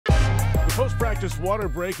The post-practice water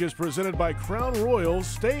break is presented by Crown Royal.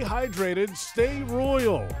 Stay hydrated, stay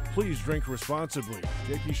royal. Please drink responsibly.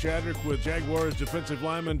 J.P. Shadrick with Jaguars defensive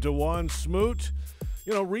lineman Dawuane Smoot.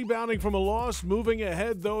 You know, rebounding from a loss, moving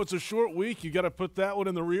ahead, though it's a short week. You got to put that one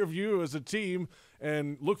in the rear view as a team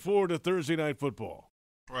and look forward to Thursday night football.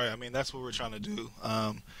 Right. I mean, that's what we're trying to do.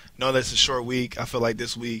 Knowing that it's a short week, I feel like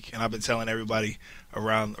this week, and I've been telling everybody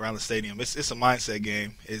around the stadium, it's a mindset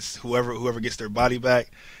game. It's whoever gets their body back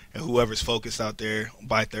and whoever's focused out there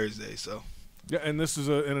by Thursday. So. Yeah, and this is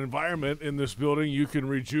an environment in this building you can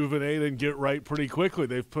rejuvenate and get right pretty quickly.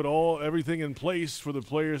 They've put everything in place for the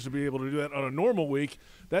players to be able to do that on a normal week.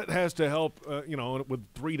 That has to help, with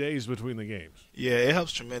 3 days between the games. Yeah, it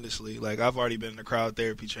helps tremendously. Like, I've already been in the crowd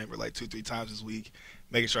therapy chamber like 2-3 times this week,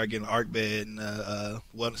 making sure I get an arc bed and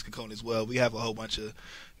wellness cocoon as well. We have a whole bunch of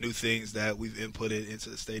new things that we've inputted into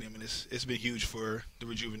the stadium, and it's been huge for the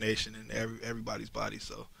rejuvenation and everybody's body.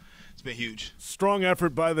 So it's been huge. Strong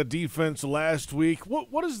effort by the defense last week.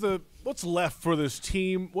 What's left for this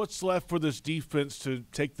team? What's left for this defense to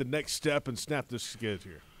take the next step and snap this skid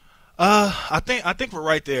here? I think we're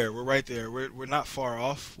right there. We're right there. We're not far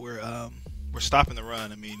off. We're stopping the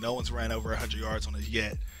run. I mean, no one's ran over 100 yards on us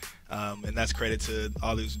yet. And that's credit to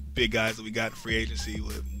all these big guys that we got in free agency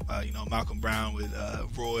with, Malcolm Brown, with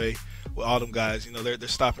Roy, with all them guys. You know, they're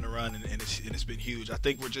stopping the run, and it's been huge. I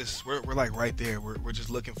think we're like right there. We're just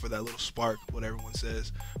looking for that little spark, what everyone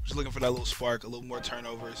says. We're just looking for that little spark, a little more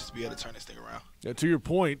turnovers to be able to turn this thing around. Yeah, to your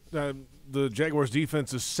point, the Jaguars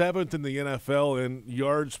defense is 7th in the NFL in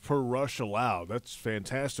yards per rush allowed. That's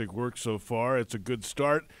fantastic work so far. It's a good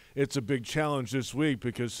start. It's a big challenge this week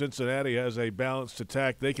because Cincinnati has a balanced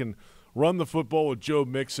attack. They can run the football with Joe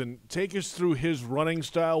Mixon. Take us through his running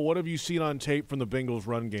style. What have you seen on tape from the Bengals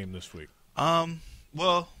run game this week?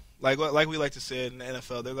 Well, like we like to say in the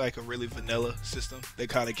NFL, they're like a really vanilla system. They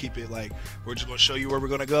kind of keep it like, we're just going to show you where we're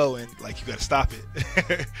going to go, and like you got to stop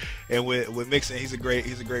it. And with Mixon, he's a great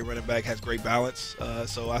running back, has great balance.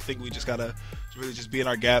 So I think we just got to really just be in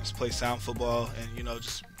our gaps, play sound football, and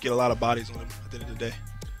just get a lot of bodies on him at the end of the day.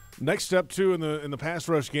 Next step, too, in the pass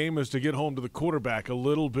rush game is to get home to the quarterback a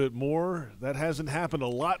little bit more. That hasn't happened a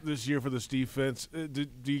lot this year for this defense. Do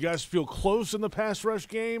you guys feel close in the pass rush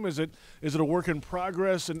game? Is it a work in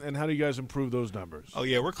progress, and how do you guys improve those numbers? Oh,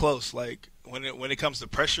 yeah, we're close. Like, when it comes to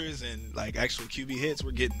pressures and, like, actual QB hits,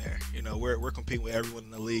 we're getting there. We're competing with everyone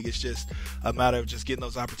in the league. It's just a matter of just getting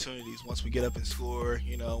those opportunities. Once we get up and score,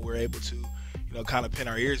 we're able to – kind of pin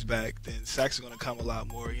our ears back, then sacks are going to come a lot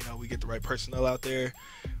more. We get the right personnel out there,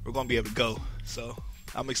 we're going to be able to go. So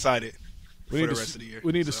I'm excited for the rest of the year.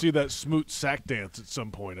 We need to see that Smoot sack dance at some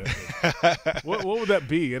point. What would that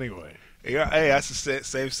be anyway? Yeah, hey, that's the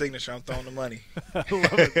same signature. I'm throwing the money. I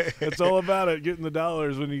love it. It's all about it, getting the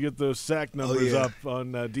dollars when you get those sack numbers up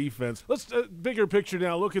on defense. Let's bigger picture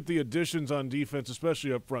now. Look at the additions on defense,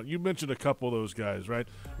 especially up front. You mentioned a couple of those guys, right?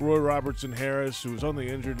 Roy Robertson-Harris, who was on the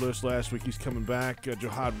injured list last week. He's coming back.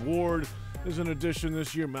 Jihad Ward is an addition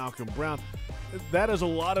this year. Malcolm Brown. That is a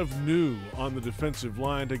lot of new on the defensive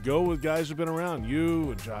line to go with guys who've been around.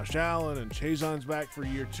 You and Josh Allen and Chazon's back for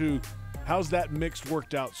year 2. How's that mix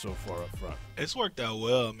worked out so far up front? It's worked out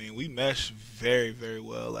well. I mean, we mesh very, very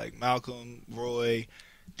well. Like Malcolm, Roy,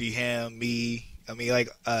 D-Ham, me. I mean, like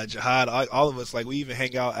Jihad, all of us, like we even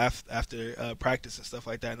hang out after practice and stuff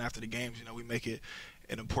like that. And after the games, we make it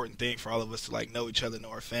an important thing for all of us to like know each other,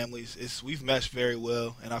 know our families. We've meshed very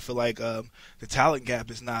well, and I feel like the talent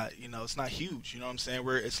gap is not, it's not huge. You know what I'm saying?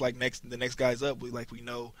 It's like the next guys up. We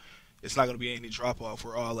know it's not going to be any drop-off.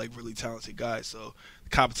 We're all, like, really talented guys. So the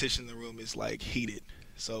competition in the room is, like, heated.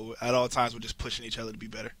 So at all times we're just pushing each other to be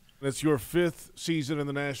better. It's your 5th season in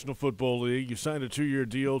the National Football League. You signed a 2-year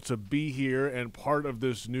deal to be here and part of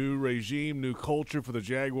this new regime, new culture for the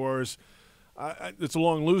Jaguars. It's a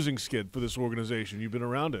long losing skid for this organization. You've been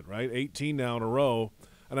around it, right? 18 now in a row.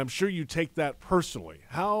 And I'm sure you take that personally.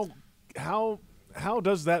 How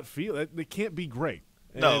does that feel? It can't be great.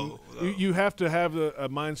 No. You have to have a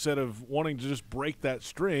mindset of wanting to just break that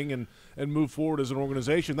string and move forward as an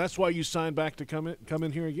organization. That's why you signed back to come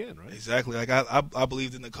in here again, right? Exactly. Like I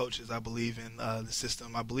believed in the coaches. I believe in the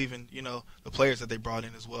system. I believe in the players that they brought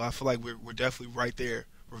in as well. I feel like we're definitely right there.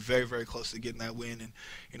 We're very, very close to getting that win.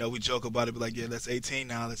 And we joke about it, but like, yeah, that's 18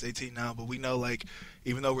 now. That's 18 now. But we know, like,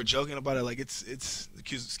 even though we're joking about it, like it's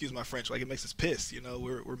excuse my French, like it makes us pissed.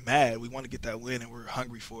 We're mad. We want to get that win, and we're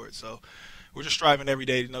hungry for it. So we're just striving every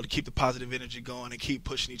day, to keep the positive energy going and keep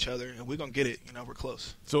pushing each other, and we're gonna get it. We're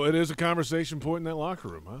close. So it is a conversation point in that locker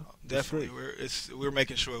room, huh? Definitely. We're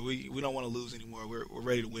making sure we don't want to lose anymore. We're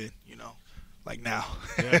ready to win. like now.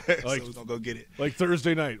 Yeah, So like, we're gonna go get it. Like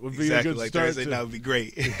Thursday night would be Exactly, a good like start. Thursday night would be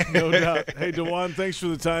great. No doubt. Hey, Dawuane, thanks for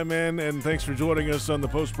the time, man, and thanks for joining us on the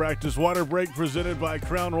post-practice water break presented by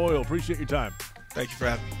Crown Royal. Appreciate your time. Thank you for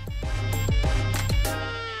having me.